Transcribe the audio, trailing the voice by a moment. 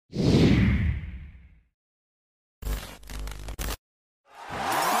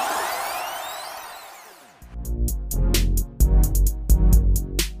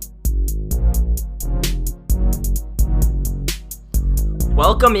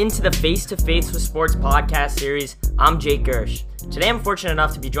Welcome into the Face to Face with Sports podcast series. I'm Jake Gersh. Today I'm fortunate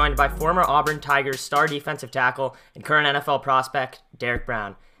enough to be joined by former Auburn Tigers star defensive tackle and current NFL prospect, Derek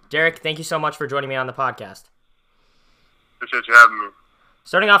Brown. Derek, thank you so much for joining me on the podcast. Appreciate you having me.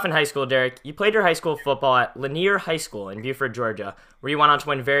 Starting off in high school, Derek, you played your high school football at Lanier High School in Buford, Georgia, where you went on to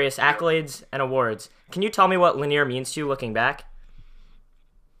win various accolades and awards. Can you tell me what Lanier means to you looking back?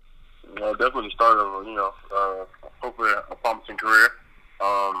 Definitely the start of, hopefully a promising career.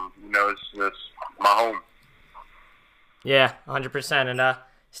 It's just my home. Yeah, 100%. And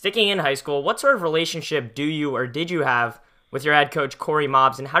sticking in high school, what sort of relationship do you or did you have with your head coach, Corey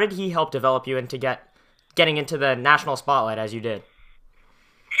Mobbs, and how did he help develop you into getting into the national spotlight as you did?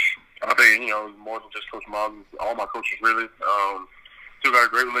 I think, it was more than just Coach Mobbs. All my coaches, really. Still got a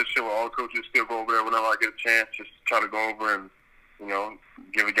great relationship with all the coaches. Still go over there whenever I get a chance, just try to go over and,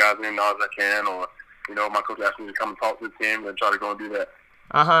 give the guys any knowledge I can. Or, my coach asked me to come and talk to the team and try to go and do that.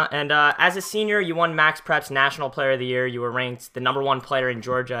 And as a senior, you won Max Prep's National Player of the Year. You were ranked the #1 player in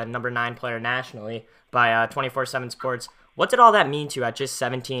Georgia and #9 player nationally by 24/7 Sports. What did all that mean to you at just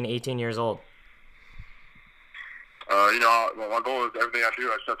 17, 18 years old? My goal is everything I do,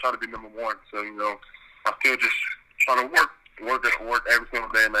 I try to be #1. So, I still just try to work every single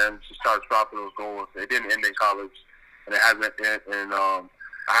day, man. Just try to strive for those goals. It didn't end in college, and it hasn't, and I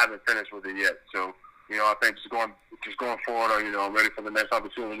haven't finished with it yet. So, I think just going forward, I'm ready for the next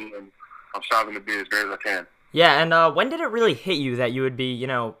opportunity, and I'm striving to be as great as I can. Yeah, and when did it really hit you that you would be,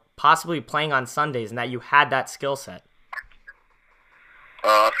 possibly playing on Sundays and that you had that skill set?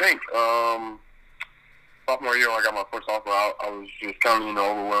 I think sophomore year when I got my first offer out, I was just kind of,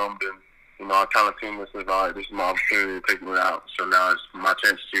 overwhelmed, and, I kind of seen this as, all right, this is my opportunity to take me out. So now it's my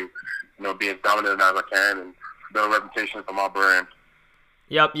chance to, be as dominant as I can and build a reputation for my brand.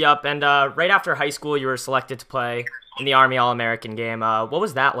 Yep. And right after high school, you were selected to play in the Army All-American game. What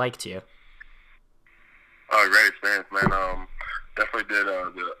was that like to you? Great experience, man. Definitely did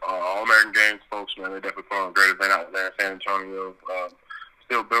the All-American games, folks, man. They definitely put on a great event out there in San Antonio.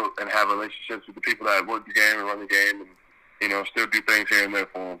 Still built and have relationships with the people that work the game and run the game, and, still do things here and there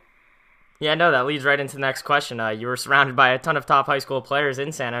for them. Yeah, no, that leads right into the next question. You were surrounded by a ton of top high school players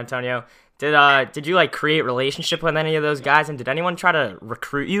in San Antonio. Did you create relationship with any of those guys, and did anyone try to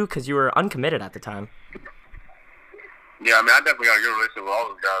recruit you because you were uncommitted at the time? Yeah, I definitely got a good relationship with all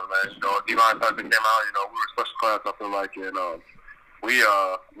those guys, man. Devon Tyson came out, we were special class, I feel like, and we,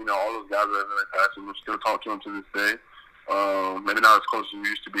 all those guys are in the class, and we still talk to them to this day. Maybe not as close as we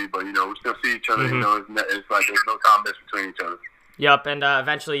used to be, but, we still see each other, it's like there's no time missed between each other. Yep, and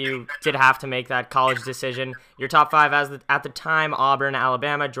eventually you did have to make that college decision. Your top 5 at the time, Auburn,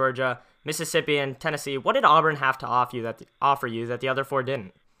 Alabama, Georgia, Mississippi, and Tennessee. What did Auburn have to offer you that the other 4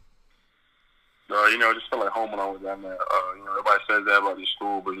 didn't? I just felt like home when I was down there. Everybody says that about this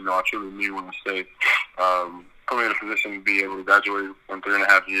school, but, I truly knew when I stayed. Put me in a position to be able to graduate in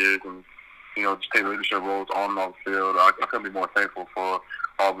 3.5 years and, just take leadership roles on and off the field. I couldn't be more thankful for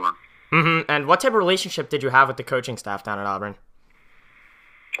Auburn. And what type of relationship did you have with the coaching staff down at Auburn?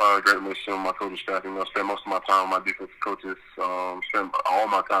 Great relationship with my coaching staff. Spent most of my time with my defensive coaches. Spent all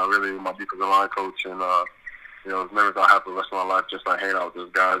my time really with my defensive line coach, and it's memories I'll have for the rest of my life. Just hanging out with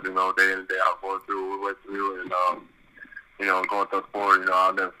those guys, day in and day out, going through what we went through, and going through sport.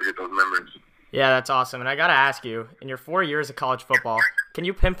 I'll never forget those memories. Yeah, that's awesome. And I gotta ask you, in your 4 years of college football, can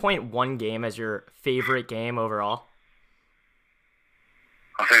you pinpoint one game as your favorite game overall?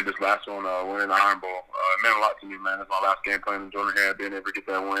 I think this last one, winning the Iron Bowl, it meant a lot to me, man. It's my last game playing in Jordan Hare, being able to get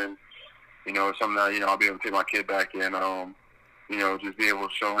that win. It's something that, I'll be able to take my kid back and, just be able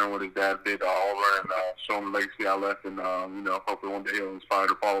to show him what his dad did over and show him the legacy I left. And, hopefully one day he'll inspire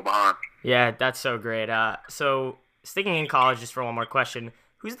to follow behind. Yeah, that's so great. So sticking in college, just for one more question,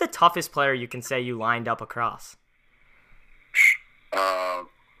 who's the toughest player you can say you lined up across?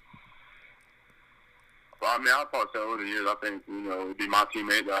 I'll probably say over the years, I think, it would be my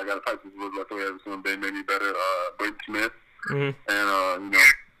teammate that I got to practice with every single day, made me better, Braden Smith. Mm-hmm. And,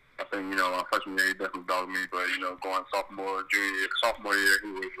 I think, my freshman year, he definitely dogged me, but, going sophomore year,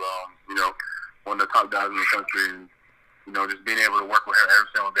 he was, one of the top guys in the country, and, just being able to work with him every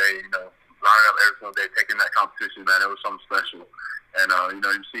single day, lining up every single day, taking that competition, man, it was something special. And,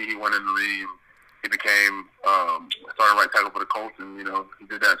 you see he went in the league, and he became starting right tackle for the Colts, and, he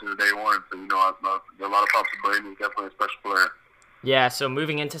did that since day one. So, a lot of props to Braden. He's definitely a special player. Yeah, so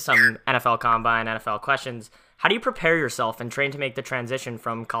moving into some NFL Combine, NFL questions, how do you prepare yourself and train to make the transition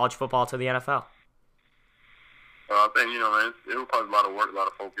from college football to the NFL? I think, man, it requires a lot of work, a lot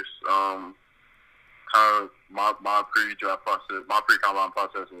of focus. Kind of my pre-draft process, my pre-combine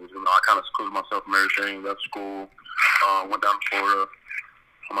process was, I kind of secluded myself from everything, left school, went down to Florida,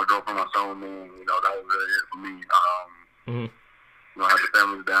 my girlfriend, my son with me. You know, that was really it for me. Mm-hmm. You know, I had the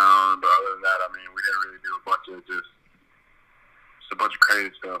family down, but other than that, I mean, we didn't really do a bunch of a bunch of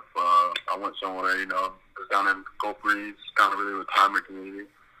crazy stuff. I went somewhere, you know, it was down in Gulf Breeze, kind of really retirement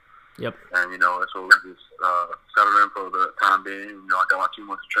community. Yep. And, you know, that's what we just settled in for the time being. You know, I got my 2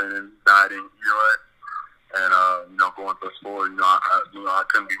 months of training, dieting, you know what? And, you know, going to the sport, you know, I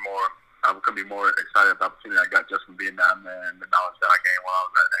couldn't be more excited about the opportunity I got just from being down there and the knowledge that I gained while I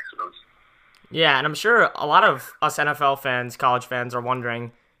was at Exodus. Yeah, and I'm sure a lot of us NFL fans, college fans, are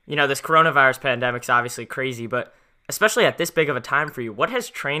wondering, you know, this coronavirus pandemic's obviously crazy, but especially at this big of a time for you, what has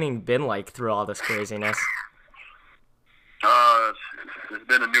training been like through all this craziness? It's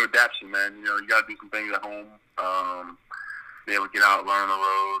been a new adaptation, man. You know, you got to do some things at home, be able to get out, learn on the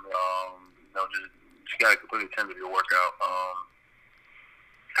road, you know, just got to completely tend to your workout.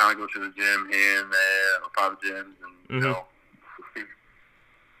 Kind of go to the gym here and there, or private gyms, and, you know.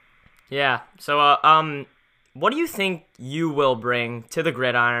 Yeah. So, what do you think you will bring to the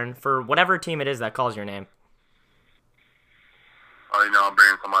gridiron for whatever team it is that calls your name? You know, I'm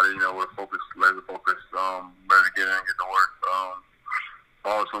bringing somebody, you know, with laser focus, ready to get in and get to work.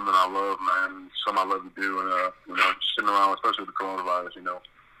 Ball is something I love, man. Something I love to do, and you know, just sitting around, especially with the coronavirus, you know.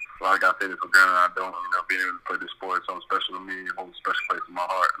 A lot of guys take it for granted. I don't, you know, being able to play this sport is something special to me. It holds a special place in my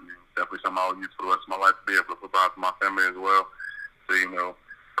heart. I mean, it's definitely something I'll use for the rest of my life to be able to provide for my family as well. So, you know,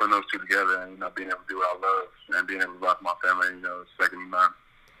 putting those two together and, you know, being able to do what I love and being able to provide for my family, you know, is second to none.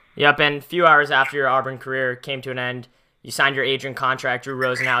 Yep, and a few hours after your Auburn career came to an end, you signed your agent contract, Drew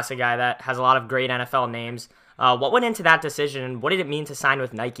Rosenhaus, a guy that has a lot of great NFL names. What went into that decision, and what did it mean to sign with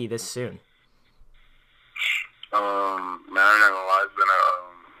Nike this soon? Man, I'm not gonna lie, it's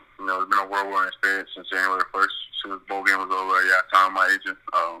been a whirlwind experience since January 1st. As soon as the bowl game was over, I signed my agent,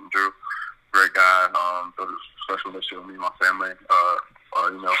 Drew. Great guy, built a special relationship with me and my family.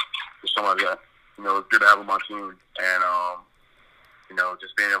 You know, just somebody that, you know, it's good to have on my team. And, you know,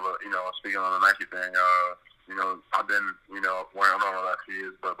 just being able to, you know, speaking on the Nike thing, you know, I've been, you know, wearing, I don't know the last few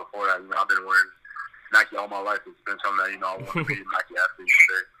years, but before that, you know, I've been wearing Nike all my life. It's been something that, you know, I want to be a Nike athlete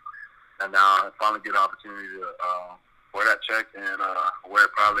today. And now I finally get an opportunity to wear that check and wear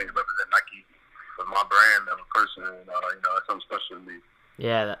it proudly and represent Nike with my brand as a person. And, you know, it's something special to me.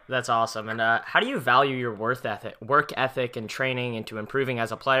 Yeah, that's awesome. And how do you value your work ethic and training into improving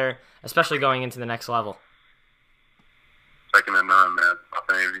as a player, especially going into the next level? Second to none, man. I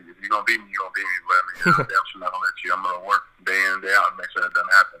think if you're going to beat me, you're going to beat me. But I mean, I'm sure not going to let you. I'm going to work day in and day out and make sure that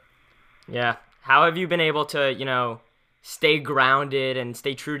doesn't happen. Yeah. How have you been able to, you know, stay grounded and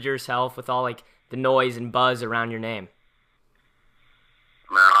stay true to yourself with all, like, the noise and buzz around your name?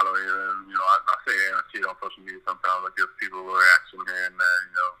 Man, I don't even, you know, I say it and I see it on social media sometimes. I give people a reaction here and there,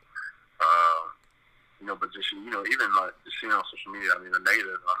 you know, but just, you know, even like just seeing on social media, I mean, the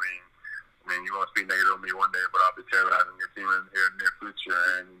negative, I mean, you want to speak negative on me one day, but I'll be terrorizing your team in here in the near future,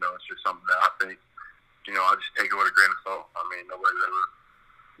 and, you know, it's just something that I think, you know, I just take it with a grain of salt. I mean, nobody's ever,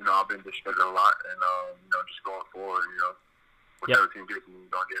 you know, I've been disrespected a lot, and, you know, just going forward, you know, whichever team gets me,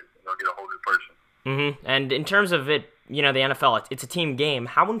 you're going to get a whole new person. Mm-hmm. And in terms of it, you know, the NFL, it's a team game.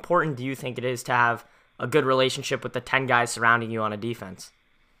 How important do you think it is to have a good relationship with the 10 guys surrounding you on a defense?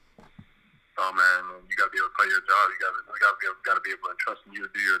 Oh, man, you got to be able to play your job. You got to be able to trust in you to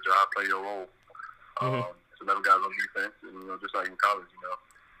do your job, play your role. So them guys on defense, and, you know, just like in college, you know,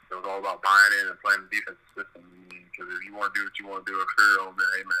 it was all about buying in and playing the defensive system. Because if you want to do what you want to do in career, then,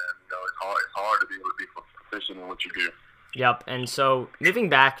 hey, man, you know, it's hard to be able to be proficient in what you do. Yep, and so moving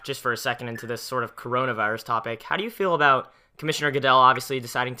back just for a second into this sort of coronavirus topic, how do you feel about Commissioner Goodell obviously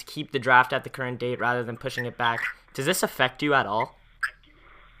deciding to keep the draft at the current date rather than pushing it back? Does this affect you at all?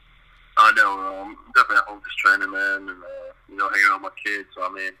 I know. Definitely at home just training, man, and, you know, hanging out with my kids. So, I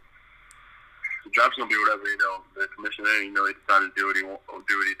mean, the draft's going to be whatever, you know, the commissioner, you know, he decided to do what he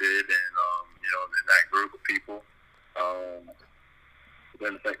did, and, you know, in that group of people. It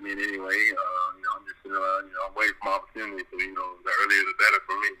doesn't affect me in any way. You know, I'm just, you know, I'm waiting for my opportunity. So, you know, the earlier the better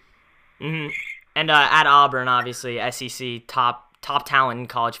for me. Mm-hmm. And at Auburn, obviously, SEC top talent in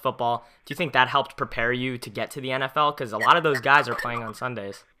college football. Do you think that helped prepare you to get to the NFL? Because a lot of those guys are playing on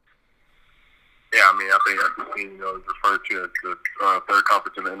Sundays. Yeah, I mean, I think SEC, you know, is referred to as the third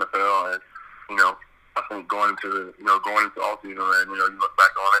conference in the NFL, and, you know, I think going into all season, and, you know, you look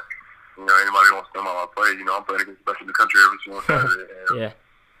back on it, you know, anybody who wants to come out and play, you know, I'm playing against the best in the country every single Saturday. And, yeah.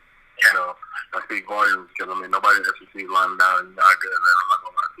 You know, I speak volumes because, I mean, nobody in the SEC is lining down and not good, man. I'm not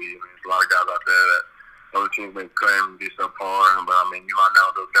going to lie to you. I mean, there's a lot of guys out there that other teams may claim to be subpar, but, I mean, you line down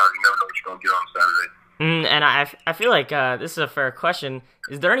with those guys, you never know what you're going to get on Saturday. And I feel like this is a fair question.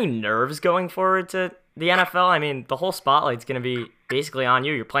 Is there any nerves going forward to the NFL? I mean, the whole spotlight's going to be basically on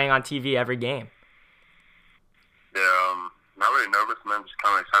you. You're playing on TV every game. Yeah, not really nervous, man. Just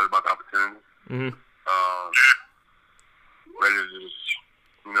kind of excited about the opportunity. Mm-hmm. Ready to just,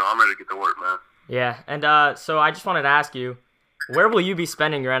 I'm ready to get to work, man. Yeah, and so I just wanted to ask you, where will you be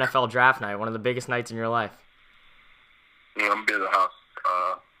spending your NFL draft night, one of the biggest nights in your life? I'm going to be at the house.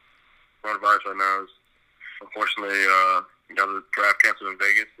 Coronavirus right now is, unfortunately, got the draft canceled in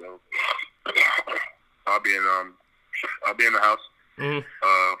Vegas, so I'll be in the house,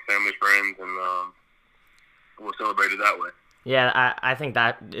 family, friends, and we'll celebrate it that way. Yeah, I think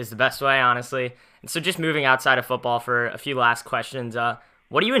that is the best way, honestly. And so just moving outside of football for a few last questions,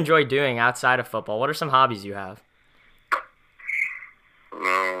 what do you enjoy doing outside of football? What are some hobbies you have?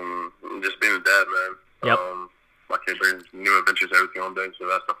 Just being a dad, man. Yep. My kid brings new adventures every single day, so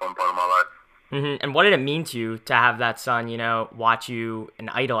that's the fun part of my life. Mm-hmm. And what did it mean to you to have that son, watch you and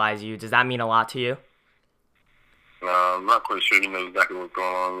idolize you? Does that mean a lot to you? I'm not quite sure, exactly what's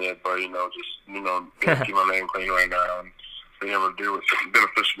going on yet, but, just, keep my name clean right now and being able to do what's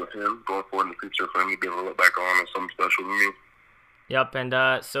beneficial to him going forward in the future for him to be able to look back on as something special to me. Yep, and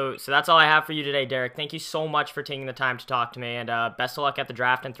so that's all I have for you today, Derek. Thank you so much for taking the time to talk to me, and best of luck at the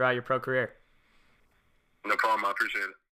draft and throughout your pro career. No problem. I appreciate it.